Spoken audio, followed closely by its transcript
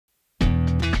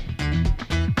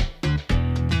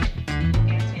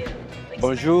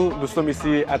Bonjour, nous sommes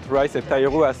ici à Rise, c'est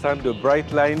Tahirou Assane de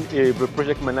Brightline et the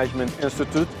Project Management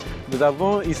Institute. Nous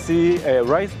avons ici,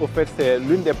 Rise, au fait, c'est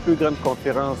l'une des plus grandes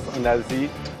conférences en Asie,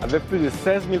 avec plus de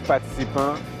 16 000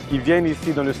 participants qui viennent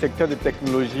ici dans le secteur de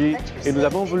technologie et nous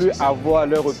avons voulu avoir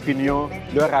leur opinion,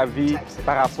 leur avis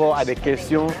par rapport à des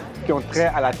questions qui ont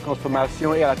trait à la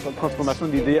transformation et à la transformation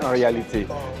d'idées en réalité.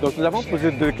 Donc nous avons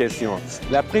posé deux questions.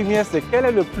 La première, c'est quel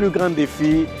est le plus grand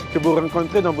défi que vous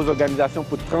rencontrez dans vos organisations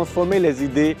pour transformer les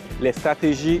idées, les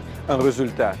stratégies en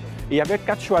résultats? Et il y avait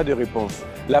 4 choix de réponse.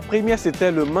 La première,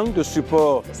 c'était le manque de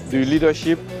support du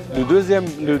leadership. Le deuxième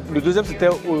c'était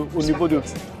au niveau de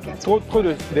trop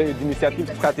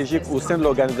d'initiatives stratégiques au sein de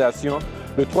l'organisation.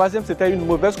 Le troisième, c'était une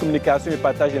mauvaise communication et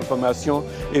partage d'informations.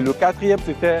 Et le quatrième,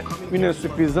 c'était une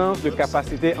insuffisance de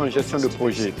capacité en gestion de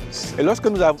projet. Et lorsque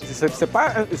nous avons...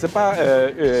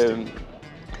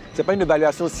 C'est pas une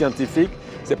évaluation scientifique,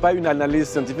 ce n'est pas une analyse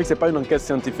scientifique, ce n'est pas une enquête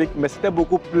scientifique, mais c'était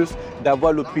beaucoup plus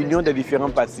d'avoir l'opinion des différents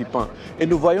participants. Et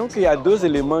nous voyons qu'il y a 2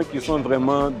 éléments qui sont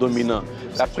vraiment dominants.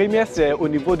 La première, c'est au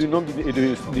niveau du nombre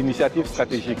d'initiatives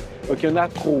stratégiques. Donc il y en a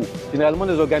trop. Généralement,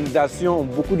 les organisations ont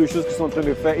beaucoup de choses qu'ils sont en train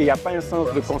de faire et il n'y a pas un sens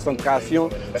de concentration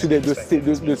sur de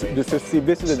se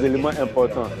cibler sur des éléments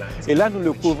importants. Et là, nous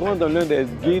le couvrons dans l'un des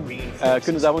guides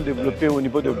que nous avons développé au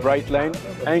niveau de Brightline,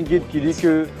 un guide qui dit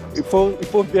qu'il faut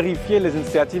vérifier les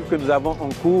initiatives que nous avons en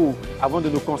cours avant de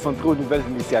nous concentrer aux nouvelles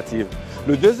initiatives.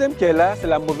 Le deuxième qui est là, c'est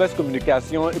la mauvaise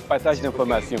communication et partage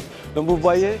d'informations. Donc vous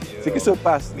voyez ce qui se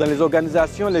passe. Dans les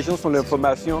organisations, les gens sont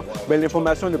l'information, mais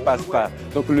l'information ne passe pas.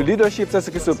 Donc le leadership sait ce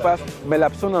qui se passe, mais la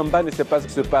personne en bas ne sait pas ce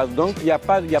qui se passe. Donc il n'y a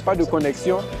pas de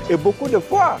connexion. Et beaucoup de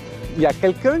fois, il y a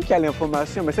quelqu'un qui a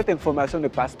l'information, mais cette information ne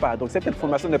passe pas. Donc cette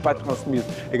information n'est pas transmise.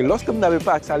 Et lorsque vous n'avez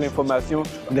pas accès à l'information,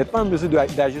 vous n'êtes pas en mesure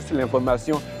d'agir sur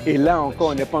l'information. Et là encore,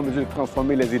 on n'est pas en mesure de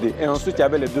transformer les idées. Et ensuite, il y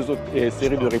avait les 2 autres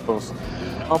séries de réponses.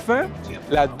 Enfin,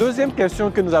 la deuxième question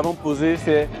que nous avons posée,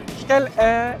 c'est quelle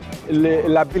est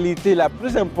l'habilité la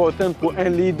plus importante pour un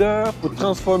leader pour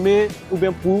transformer ou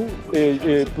bien pour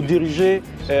diriger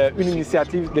une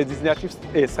initiative, des initiatives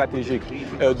stratégiques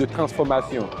de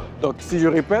transformation. Donc, si je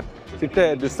répète,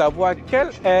 c'était de savoir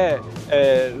quelle est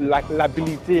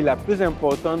l'habilité la plus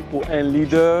importante pour un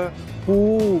leader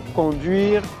pour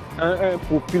conduire,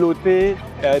 pour piloter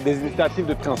des initiatives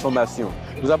de transformation.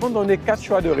 Nous avons donné 4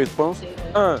 choix de réponse.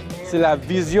 1, c'est la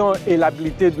vision et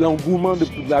l'habilité de l'engouement,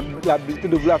 l'habilité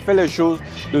de vouloir faire les choses.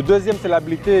 Le deuxième, c'est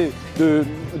l'habilité de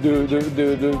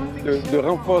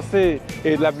renforcer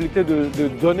et l'habilité de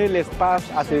donner l'espace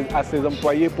à ses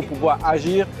employés pour pouvoir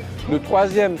agir. Le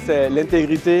troisième, c'est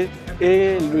l'intégrité.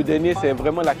 Et le dernier, c'est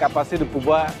vraiment la capacité de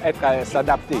pouvoir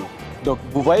s'adapter. Donc,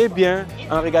 vous voyez bien,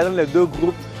 en regardant les 2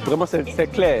 groupes, vraiment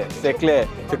c'est clair, c'est clair.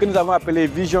 Ce que nous avons appelé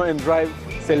vision and drive,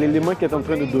 c'est l'élément qui est en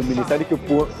train de dominer. C'est-à-dire que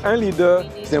pour un leader,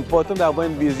 c'est important d'avoir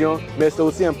une vision, mais c'est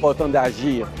aussi important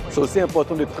d'agir. C'est aussi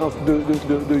important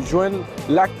de joindre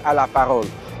l'acte à la parole.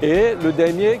 Et le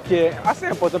dernier qui est assez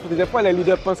important, parce que des fois les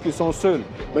leaders pensent qu'ils sont seuls,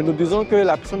 mais nous disons que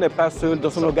la personne n'est pas seule dans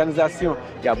son organisation.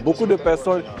 Il y a beaucoup de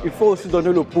personnes, il faut aussi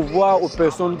donner le pouvoir aux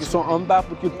personnes qui sont en bas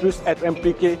pour qu'ils puissent être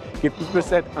impliqués, qu'ils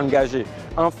puissent être engagés.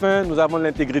 Enfin, nous avons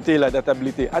l'intégrité et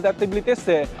l'adaptabilité. L'adaptabilité,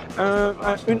 c'est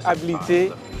une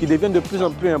habilité qui devient de plus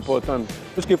en plus importante,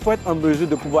 puisqu'il faut être en mesure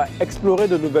de pouvoir explorer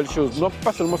de nouvelles choses, non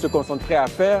pas seulement se concentrer à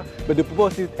faire, mais de pouvoir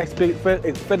aussi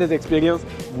faire des expériences,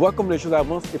 voir comment les choses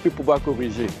avancent et puis pouvoir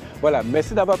corriger. Voilà,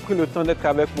 merci d'avoir pris le temps d'être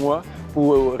avec moi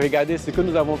pour regarder ce que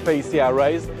nous avons fait ici à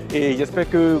Rise et j'espère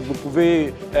que vous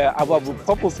pouvez avoir vos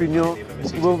propres opinions, vous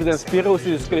pouvez vous inspirer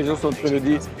aussi de ce que les gens sont en train de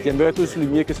dire. J'aimerais tout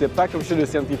souligner que ce n'est pas quelque chose de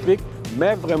scientifique,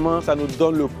 mais vraiment ça nous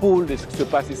donne le pouls de ce qui se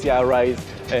passe ici à Rise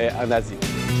en Asie.